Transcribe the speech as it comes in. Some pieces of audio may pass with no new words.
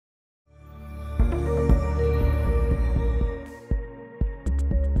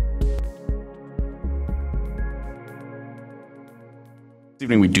This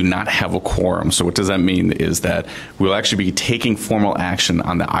evening we do not have a quorum, so what does that mean is that we'll actually be taking formal action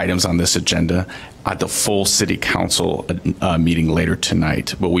on the items on this agenda at the full city council meeting later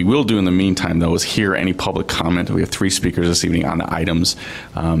tonight. What we will do in the meantime, though, is hear any public comment. We have 3 speakers this evening on the items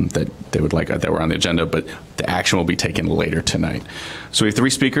that they would like that were on the agenda, but the action will be taken later tonight. So we have 3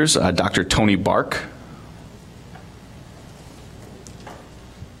 speakers, Dr. Tony Bark.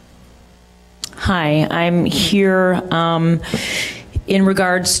 Hi, I'm here in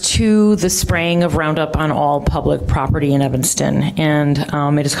regards to the spraying of Roundup on all public property in Evanston. And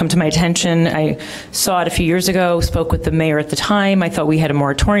it has come to my attention. I saw it a few years ago, spoke with the mayor at the time. I thought we had a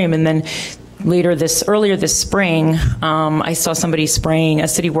moratorium. And then earlier this spring, I saw somebody a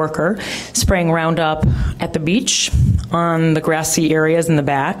city worker, spraying Roundup at the beach on the grassy areas in the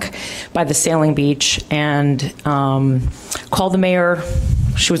back by the sailing beach, and called the mayor.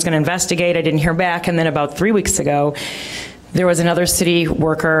 She was going to investigate. I didn't hear back. And then about 3 weeks ago, there was another city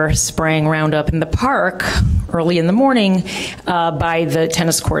worker spraying Roundup in the park early in the morning by the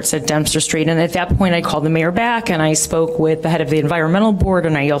tennis courts at Dempster Street. And at that point, I called the mayor back, and I spoke with the head of the environmental board,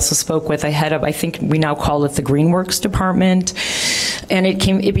 and I also spoke with the head of, I think we now call it the Greenworks department. And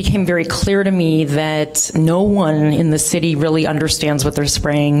it became very clear to me that no one in the city really understands what they're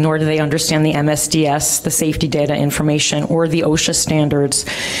spraying, nor do they understand the MSDS, the safety data information, or the OSHA standards,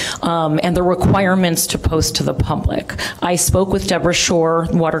 and the requirements to post to the public. I spoke with Deborah Shore,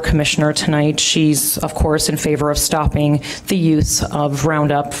 water commissioner, tonight. She's, of course, in favor of stopping the use of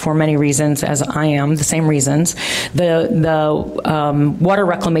Roundup for many reasons, as I am, the same reasons. The Water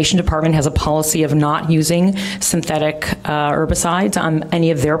Reclamation Department has a policy of not using synthetic herbicides on any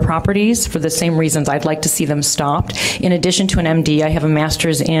of their properties for the same reasons. I'd like to see them stopped. In addition to an MD, I have a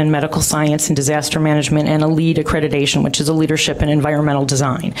master's in medical science and disaster management and a LEED accreditation, which is a leadership in environmental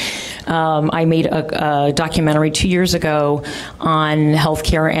design. I made a documentary 2 years ago on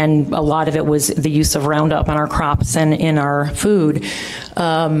healthcare, and a lot of it was the use of Roundup on our crops and in our food.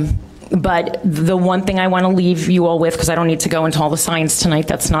 But the one thing I want to leave you all with, because I don't need to go into all the science tonight,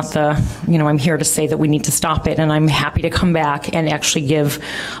 that's not the, I'm here to say that we need to stop it, and I'm happy to come back and actually give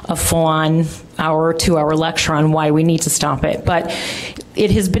a full-on hour, 2-hour lecture on why we need to stop it. But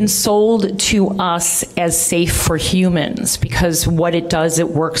it has been sold to us as safe for humans, because what it does, it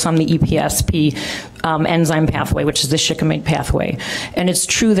works on the EPSP enzyme pathway, which is the shikimate pathway. And it's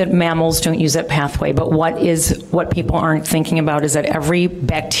true that mammals don't use that pathway, but what people aren't thinking about is that every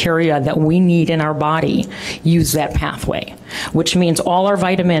bacteria that we need in our body use that pathway, which means all our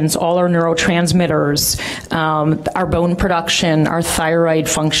vitamins, all our neurotransmitters, our bone production, our thyroid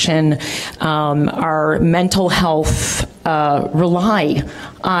function, our mental health rely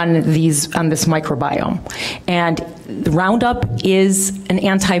on this microbiome. And Roundup is an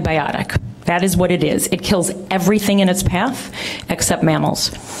antibiotic. That is what it is. It kills everything in its path except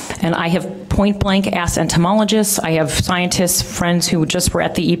mammals. And I have point blank asked entomologists, I have scientists, friends who just were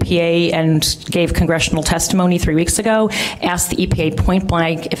at the EPA and gave congressional testimony 3 weeks ago, asked the EPA point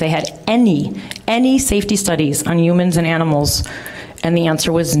blank if they had any safety studies on humans and animals, and the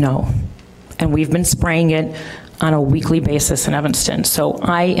answer was no. And we've been spraying it on a weekly basis in Evanston. So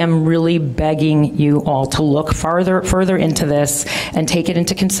I am really begging you all to look further into this and take it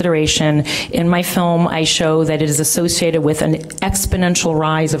into consideration. In my film, I show that it is associated with an exponential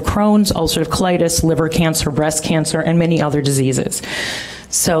rise of Crohn's, ulcerative colitis, liver cancer, breast cancer, and many other diseases.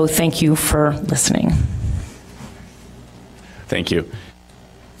 So thank you for listening. Thank you.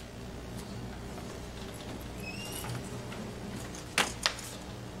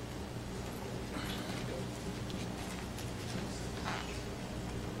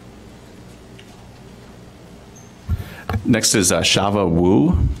 Next is Shava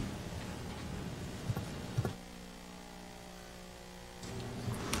Wu.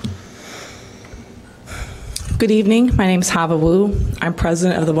 Good evening. My name is Hava Wu. I'm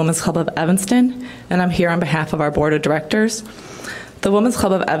president of the Women's Club of Evanston, and I'm here on behalf of our board of directors. The Women's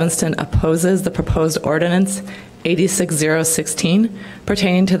Club of Evanston opposes the proposed ordinance 86016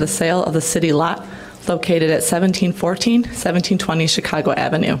 pertaining to the sale of the city lot located at 1714, 1720 Chicago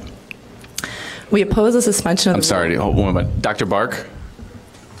Avenue. We oppose the suspension of I'm sorry, hold on a moment. Dr. Bark?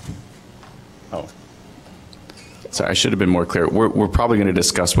 Oh. Sorry, I should have been more clear. We're probably going to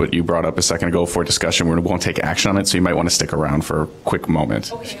discuss what you brought up a second ago for discussion. We won't take action on it, so you might want to stick around for a quick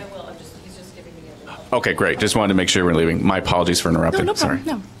moment. Okay, I will. He's just giving me Okay, great. Just wanted to make sure we're leaving. My apologies for interrupting. No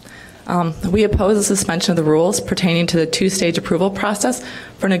problem. Sorry. We oppose the suspension of the rules pertaining to the 2-stage approval process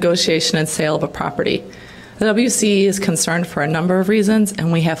for negotiation and sale of a property. The WC is concerned for a number of reasons,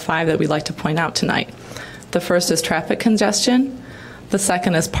 and we have 5 that we'd like to point out tonight. The first is traffic congestion. The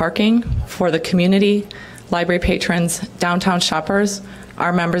second is parking for the community, library patrons, downtown shoppers,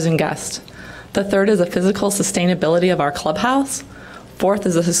 our members and guests. The third is the physical sustainability of our clubhouse. Fourth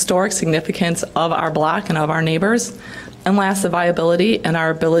is the historic significance of our block and of our neighbors. And last, the viability and our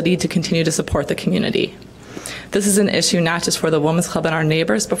ability to continue to support the community. This is an issue not just for the Women's Club and our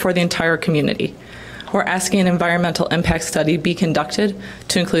neighbors, but for the entire community. We're asking an environmental impact study be conducted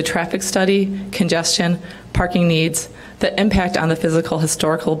to include traffic study, congestion, parking needs, the impact on the physical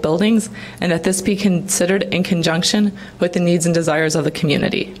historical buildings, and that this be considered in conjunction with the needs and desires of the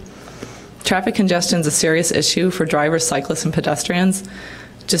community. Traffic congestion is a serious issue for drivers, cyclists, and pedestrians.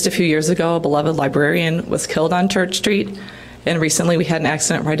 Just a few years ago, a beloved librarian was killed on Church Street, and recently we had an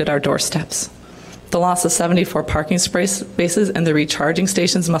accident right at our doorsteps. The loss of 74 parking spaces and the recharging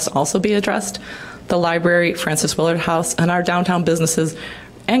stations must also be addressed. The library, Francis Willard House, and our downtown businesses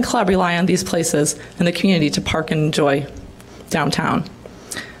and club rely on these places and the community to park and enjoy downtown.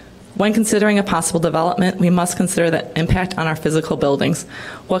 When considering a possible development, we must consider the impact on our physical buildings.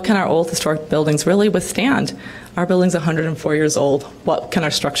 What can our old historic buildings really withstand? Our building's 104 years old. What can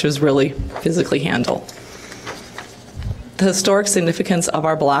our structures really physically handle? The historic significance of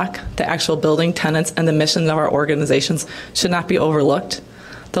our block, the actual building, tenants, and the missions of our organizations should not be overlooked.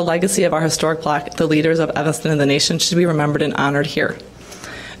 The legacy of our historic block, the leaders of Evanston and the nation, should be remembered and honored here.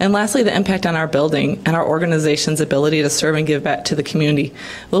 And lastly, the impact on our building and our organization's ability to serve and give back to the community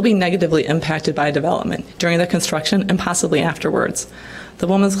will be negatively impacted by development during the construction and possibly afterwards. The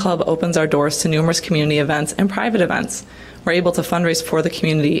Women's Club opens our doors to numerous community events and private events. We're able to fundraise for the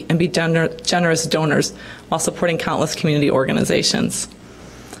community and be generous donors while supporting countless community organizations.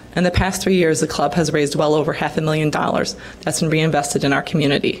 In the past 3 years, the club has raised well over $500,000 that's been reinvested in our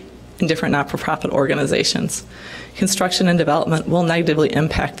community in different not-for-profit organizations. Construction and development will negatively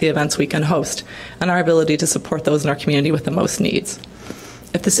impact the events we can host and our ability to support those in our community with the most needs.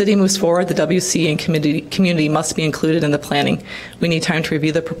 If the city moves forward, the WC and community must be included in the planning. We need time to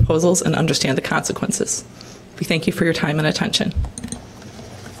review the proposals and understand the consequences. We thank you for your time and attention.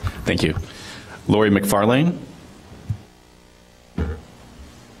 Thank you. Lori McFarlane.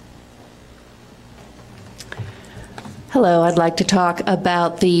 Hello, I'd like to talk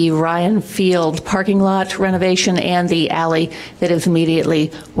about the Ryan Field parking lot renovation and the alley that is immediately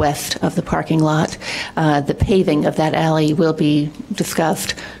west of the parking lot. The paving of that alley will be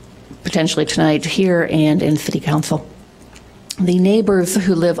discussed potentially tonight here and in City Council. The neighbors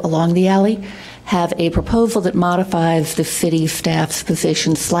who live along the alley have a proposal that modifies the city staff's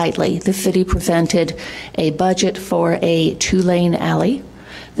position slightly. The city presented a budget for a 2-lane alley.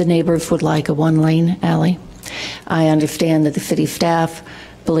 The neighbors would like a 1-lane alley. I understand that the city staff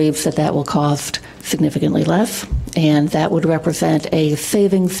believes that that will cost significantly less, and that would represent a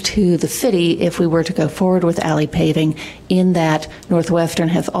savings to the city if we were to go forward with alley paving, in that Northwestern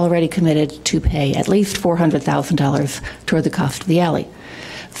has already committed to pay at least $400,000 toward the cost of the alley.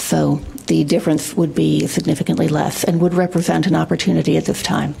 So the difference would be significantly less and would represent an opportunity at this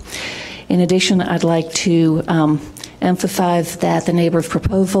time. In addition, I'd like to emphasize that the neighbor's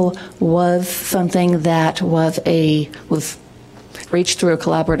proposal was something that was reached through a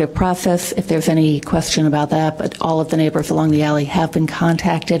collaborative process. If there's any question about that, but all of the neighbors along the alley have been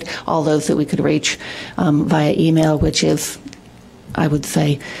contacted, all those that we could reach via email, which is, I would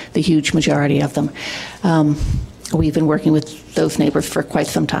say, the huge majority of them. We've been working with those neighbors for quite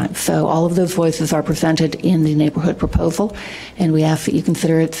some time. So all of those voices are presented in the neighborhood proposal, and we ask that you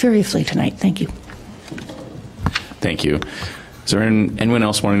consider it seriously tonight. Thank you. Thank you. Is there anyone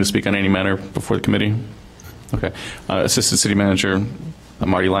else wanting to speak on any matter before the committee? Okay. Assistant City Manager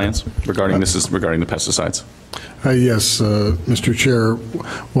Marty Lyons, regarding the pesticides. Yes, Mr. Chair.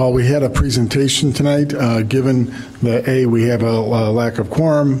 While we had a presentation tonight, given that we have a lack of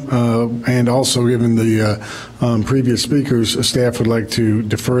quorum, and also given the previous speakers, staff would like to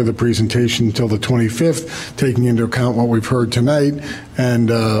defer the presentation until the 25th, taking into account what we've heard tonight and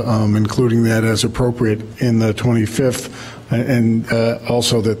including that as appropriate in the 25th, and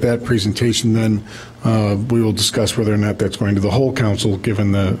also that presentation then we will discuss whether or not that's going to the whole council,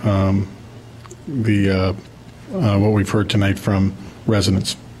 given what we've heard tonight from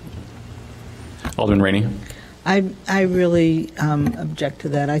residents. Alderman Rainey. I really object to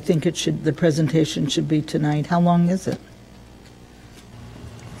that. I think the presentation should be tonight. How long is it?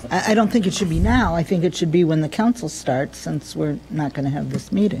 I don't think it should be now. I think it should be when the council starts, since we're not going to have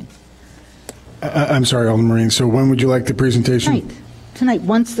this meeting. I'm sorry, Alderman Rainey. So when would you like the presentation? Tonight,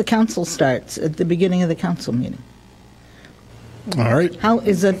 once the council starts, at the beginning of the council meeting. All right. How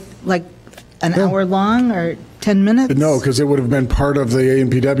is it, like an hour long or 10 minutes? No, because it would have been part of the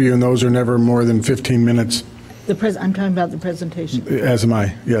AMPW, and those are never more than 15 minutes. I'm talking about the presentation. As am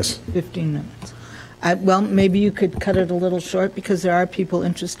I, yes. 15 minutes. Well, maybe you could cut it a little short because there are people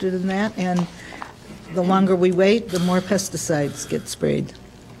interested in that, and the longer we wait, the more pesticides get sprayed.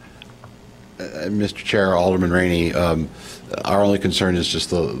 Mr. Chair, Alderman Rainey, our only concern is just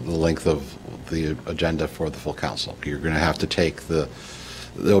the length of the agenda for the full council. You're going to have to take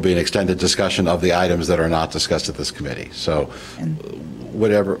there'll be an extended discussion of the items that are not discussed at this committee. So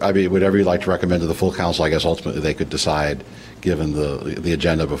whatever you'd like to recommend to the full council, I guess ultimately they could decide given the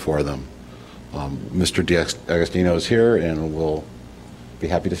agenda before them. Mr. D'Agostino is here and will be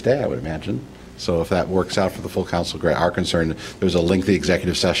happy to stay, I would imagine. So if that works out for the full council, great. Our concern, there's a lengthy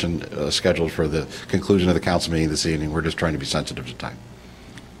executive session scheduled for the conclusion of the council meeting this evening. We're just trying to be sensitive to time.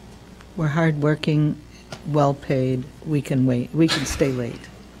 We're hardworking, well-paid. We can wait. We can stay late.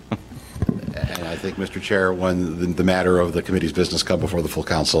 And I think, Mr. Chair, when the matter of the committee's business come before the full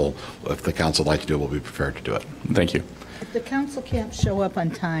council, if the council would like to do it, we'll be prepared to do it. Thank you. If the council can't show up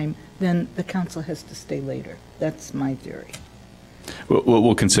on time, then the council has to stay later. That's my theory.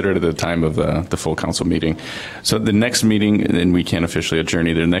 We'll consider it at the time of the full council meeting. So the next meeting, and we can't officially adjourn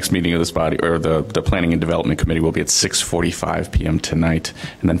either, the next meeting of this body, or the Planning and Development Committee, will be at 6:45 p.m. tonight.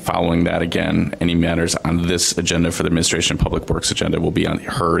 And then following that, again, any matters on this agenda for the Administration and Public Works agenda will be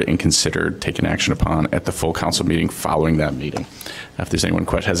heard and considered, taken action upon at the full council meeting following that meeting. If there's anyone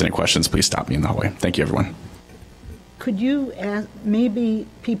who has any questions, please stop me in the hallway. Thank you, everyone. Could you ask, maybe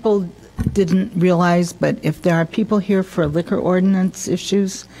people didn't realize, but if there are people here for liquor ordinance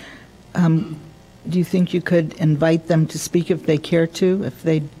issues, do you think you could invite them to speak if they care to, if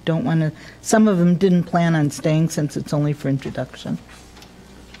they don't want to? Some of them didn't plan on staying since it's only for introduction.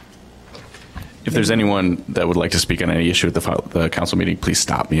 If there's anyone that would like to speak on any issue at the council meeting, please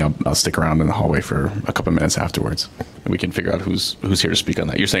stop me. I'll stick around in the hallway for a couple minutes afterwards, and we can figure out who's here to speak on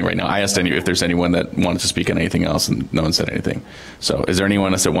that. You're saying right now, I asked if there's anyone that wanted to speak on anything else, and no one said anything. So is there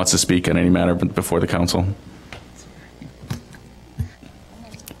anyone else that wants to speak on any matter before the council?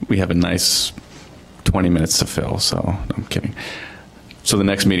 We have a nice 20 minutes to fill, so I'm kidding. So the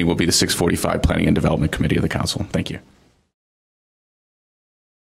next meeting will be the 6:45 Planning and Development Committee of the council. Thank you.